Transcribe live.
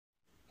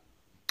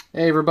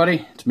Hey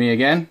everybody, it's me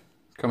again,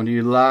 coming to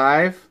you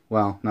live.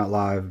 Well, not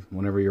live,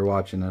 whenever you're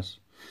watching this.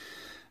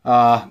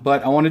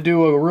 But I want to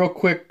do a real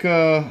quick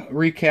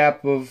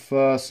recap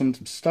of some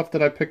stuff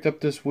that I picked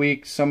up this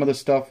week. Some of the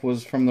stuff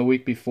was from the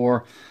week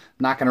before.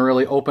 Not going to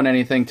really open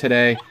anything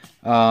today,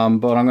 but I'm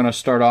going to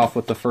start off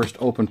with the first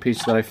open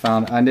piece that I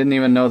found. I didn't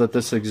even know that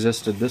this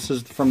existed. This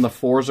is from the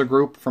Forza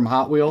group from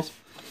Hot Wheels.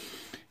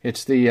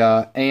 It's the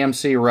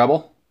AMC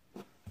Rebel.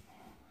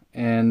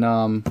 And,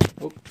 oh,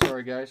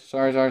 sorry guys,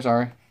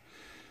 sorry.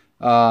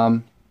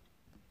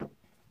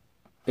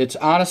 It's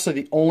honestly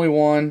the only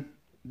one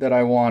that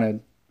I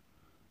wanted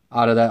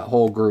out of that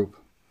whole group.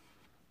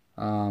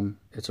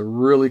 It's a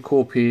really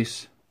cool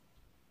piece.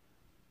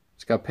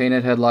 It's got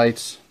painted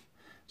headlights.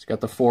 It's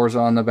got the Forza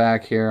on the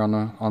back here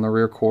on the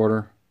rear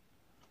quarter.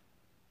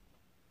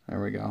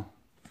 There we go.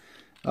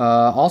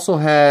 Also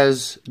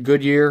has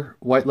Goodyear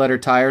white letter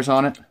tires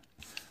on it.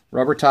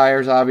 Rubber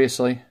tires,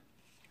 obviously.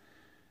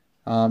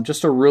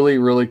 Just a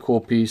really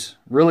cool piece.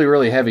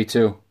 Really heavy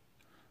too.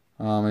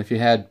 If you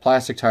had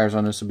plastic tires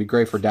on this, it would be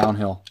great for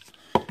downhill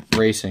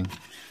racing.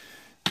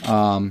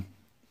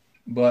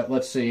 But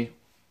let's see.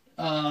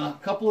 A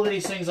couple of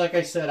these things, like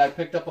I said, I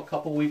picked up a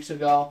couple weeks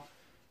ago.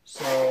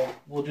 So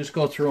we'll just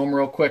go through them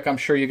real quick. I'm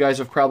sure you guys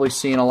have probably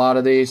seen a lot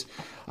of these.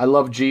 I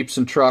love Jeeps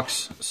and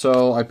trucks,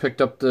 so I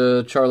picked up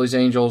the Charlie's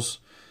Angels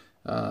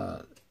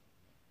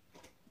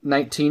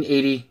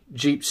 1980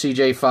 Jeep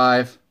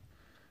CJ5.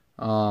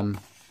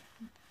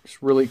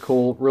 It's really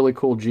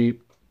cool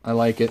Jeep. I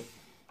like it.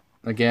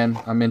 Again,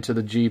 I'm into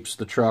the Jeeps,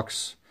 the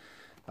trucks.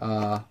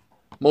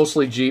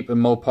 Mostly Jeep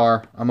and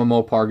Mopar. I'm a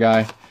Mopar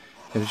guy,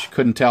 as you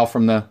couldn't tell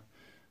from the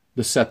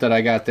set that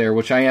I got there,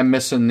 which I am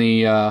missing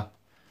the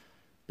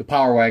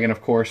Power Wagon,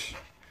 of course.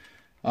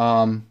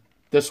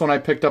 This one I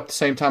picked up the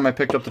same time I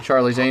picked up the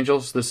Charlie's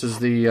Angels. This is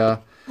the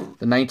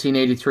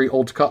 1983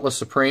 Olds Cutlass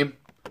Supreme.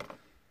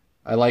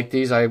 I like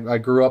these. I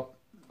grew up.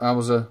 I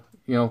was a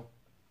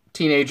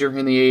teenager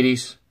in the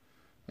 80s,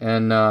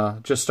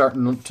 and just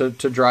starting to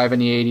drive in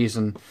the 80s.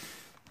 And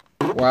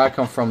where I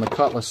come from, the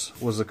Cutlass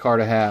was the car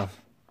to have.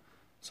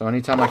 So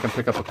anytime I can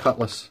pick up a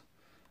Cutlass,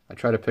 I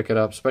try to pick it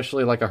up,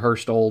 especially like a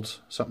Hurst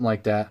Olds, something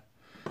like that.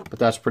 But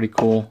that's pretty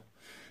cool.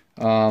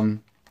 I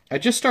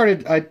just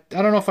started, I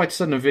don't know if I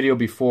said in a video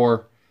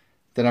before,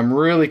 that I'm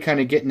really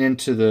kind of getting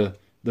into the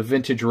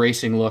vintage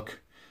racing look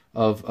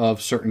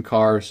of certain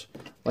cars.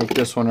 Like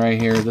this one right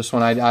here. This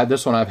one I've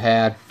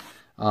had.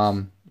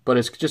 But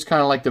it's just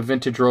kind of like the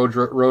vintage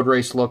road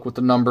race look with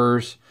the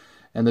numbers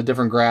and the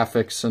different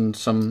graphics and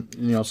some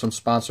some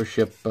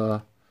sponsorship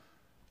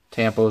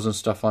tampos and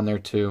stuff on there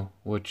too.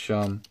 Which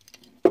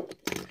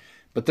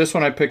but this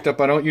one I picked up.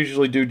 I don't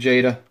usually do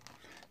Jada,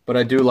 but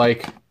I do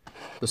like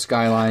the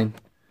Skyline.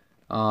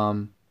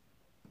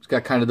 It's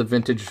got kind of the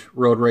vintage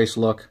road race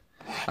look.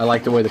 I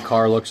like the way the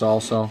car looks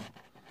also.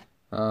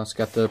 It's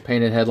got the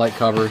painted headlight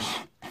covers,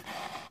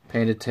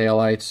 painted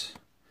taillights.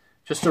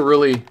 Just a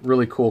really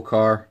cool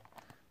car.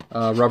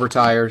 Rubber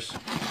tires.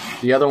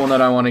 The other one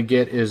that I want to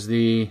get is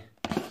the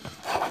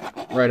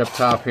right up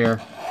top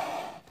here,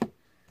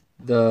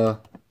 the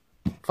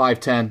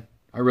 510.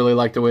 I really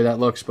like the way that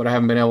looks, but I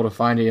haven't been able to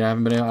find it yet. I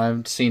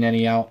haven't seen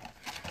any out.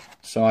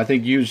 So I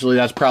think usually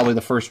that's probably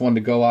the first one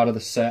to go out of the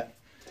set.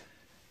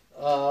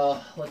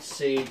 Let's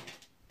see.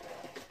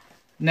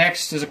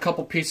 Next is a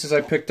couple pieces I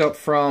picked up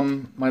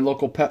from my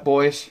local Pet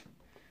Boys.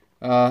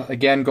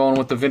 Again, going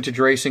with the vintage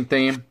racing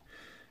theme.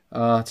 It's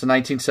a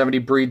 1970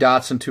 Bree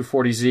Datsun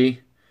 240Z.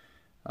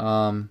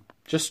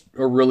 Just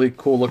a really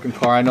cool looking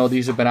car. I know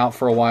these have been out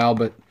for a while,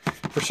 but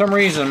for some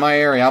reason in my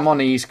area, I'm on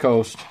the East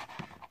Coast.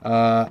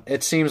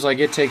 It seems like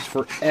it takes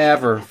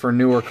forever for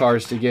newer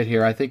cars to get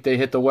here. I think they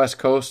hit the West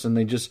Coast and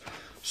they just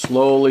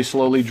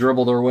slowly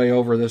dribble their way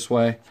over this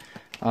way.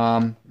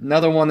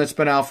 Another one that's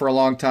been out for a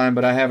long time,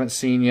 but I haven't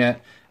seen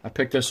yet. I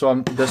picked this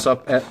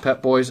up at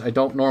Pet Boys. I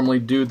don't normally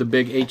do the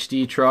big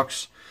HD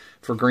trucks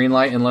for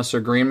Greenlight unless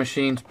they're green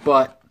machines,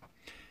 but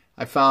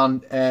I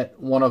found at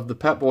one of the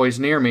Pet Boys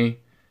near me,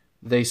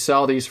 they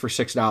sell these for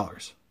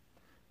 $6.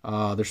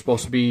 They're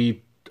supposed to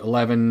be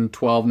 $11,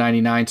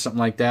 $12.99, something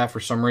like that. For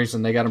some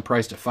reason, they got them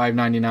priced at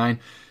 $5.99.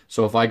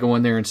 So if I go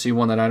in there and see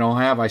one that I don't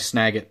have, I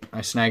snag it.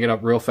 I snag it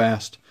up real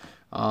fast.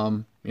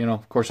 Of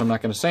course, I'm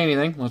not going to say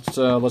anything.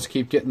 Let's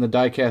keep getting the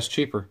diecast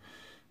cheaper.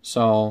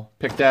 So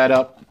pick that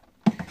up.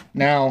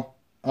 Now,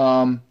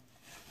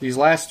 these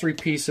last three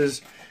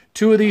pieces.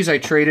 Two of these I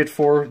traded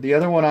for. The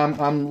other one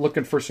I'm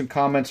looking for some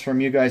comments from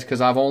you guys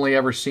because I've only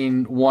ever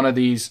seen one of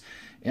these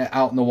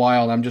out in the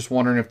wild. I'm just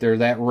wondering if they're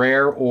that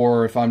rare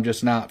or if I'm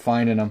just not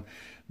finding them.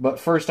 But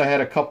first I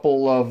had a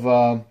couple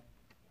of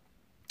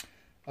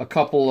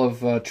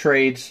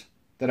trades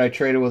that I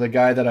traded with a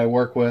guy that I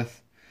work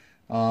with.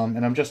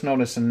 And I'm just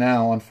noticing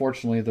now,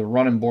 unfortunately, the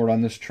running board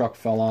on this truck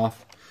fell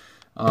off.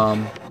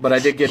 But I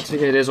did get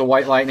it is a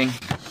White Lightning.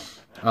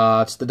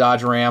 It's the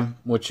Dodge Ram,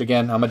 which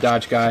again, I'm a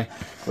Dodge guy.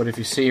 But if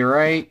you see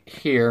right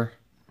here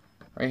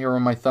where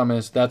my thumb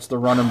is, that's the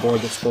running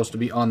board that's supposed to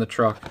be on the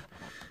truck.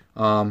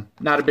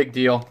 Not a big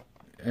deal.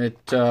 It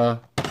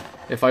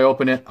If I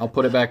open it, I'll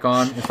put it back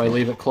on. If I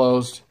leave it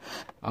closed,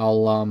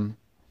 I'll,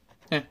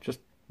 just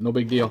no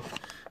big deal.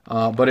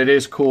 But it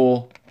is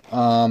cool.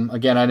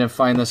 Again, I didn't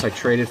find this. I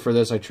traded for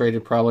this. I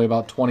traded probably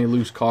about 20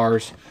 loose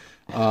cars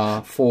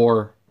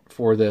for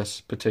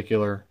this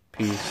particular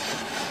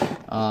piece.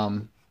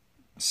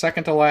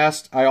 Second to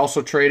last, I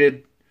also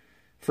traded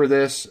for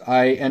this.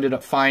 I ended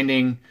up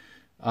finding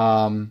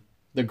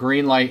the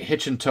green light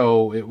hitch and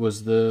tow. It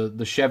was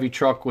the Chevy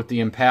truck with the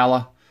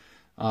Impala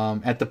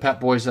at the Pet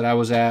Boys that I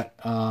was at,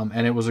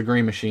 and it was a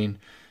green machine.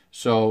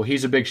 So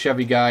he's a big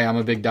Chevy guy. I'm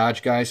a big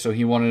Dodge guy, so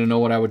he wanted to know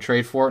what I would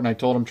trade for it, and I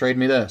told him, trade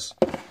me this.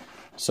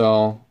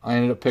 So I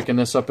ended up picking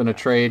this up in a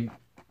trade.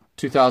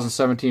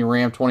 2017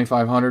 Ram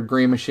 2500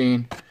 green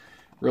machine.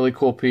 Really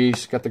cool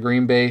piece. Got the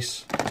green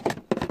base,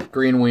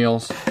 green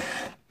wheels.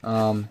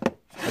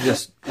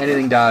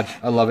 Anything Dodge,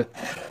 I love it.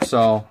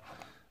 So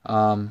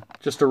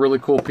just a really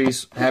cool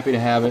piece. Happy to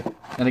have it.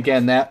 And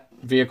again, that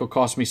vehicle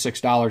cost me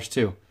 $6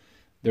 too.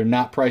 They're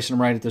not pricing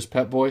them right at this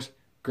Pet Boys.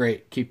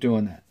 Great, keep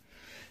doing that.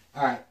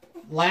 All right,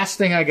 last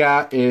thing I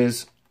got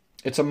is,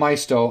 it's a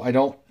Maisto. I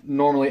don't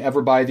normally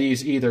ever buy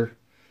these either.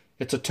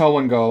 It's a tow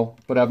and go,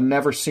 but I've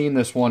never seen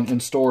this one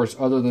in stores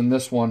other than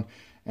this one.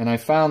 And I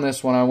found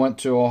this when I went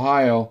to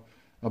Ohio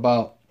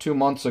about 2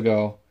 months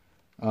ago.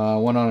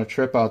 Went on a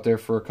trip out there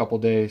for a couple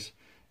days,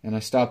 and I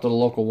stopped at a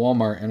local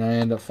Walmart, and I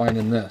ended up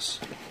finding this.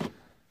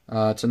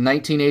 It's a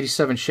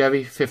 1987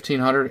 Chevy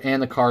 1500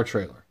 and the car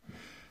trailer.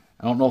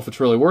 I don't know if it's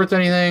really worth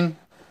anything.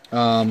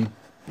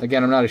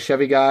 Again, I'm not a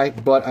Chevy guy,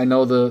 but I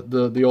know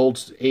the old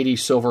 80s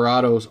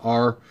Silverados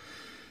are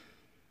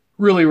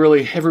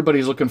really,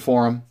 everybody's looking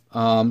for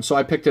them. So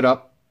I picked it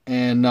up,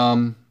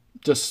 and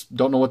just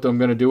don't know what I'm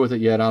going to do with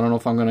it yet. I don't know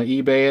if I'm going to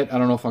eBay it. I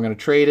don't know if I'm going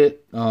to trade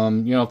it.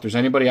 If there's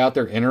anybody out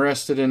there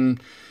interested in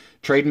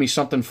trading me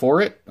something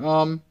for it,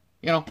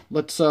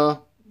 let's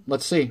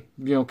see.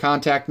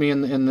 Contact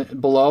me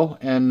below,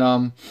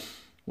 and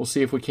we'll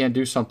see if we can't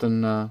do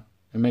something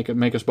and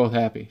make us both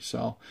happy.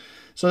 So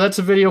that's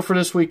a video for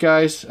this week,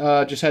 guys.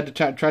 Just had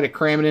to try to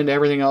cram it into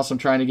everything else I'm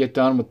trying to get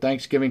done, with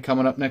Thanksgiving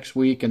coming up next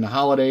week and the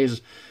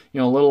holidays,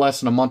 a little less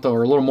than a month,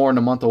 or a little more than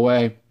a month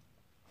away.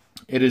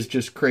 It is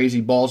just crazy,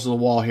 balls to the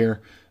wall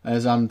here,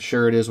 as I'm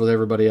sure it is with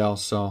everybody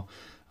else. So,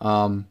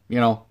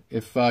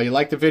 if you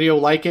like the video,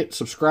 like it,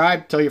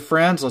 subscribe, tell your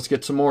friends. Let's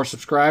get some more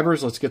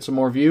subscribers. Let's get some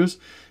more views,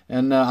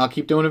 and I'll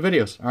keep doing the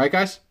videos. All right,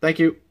 guys? Thank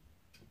you.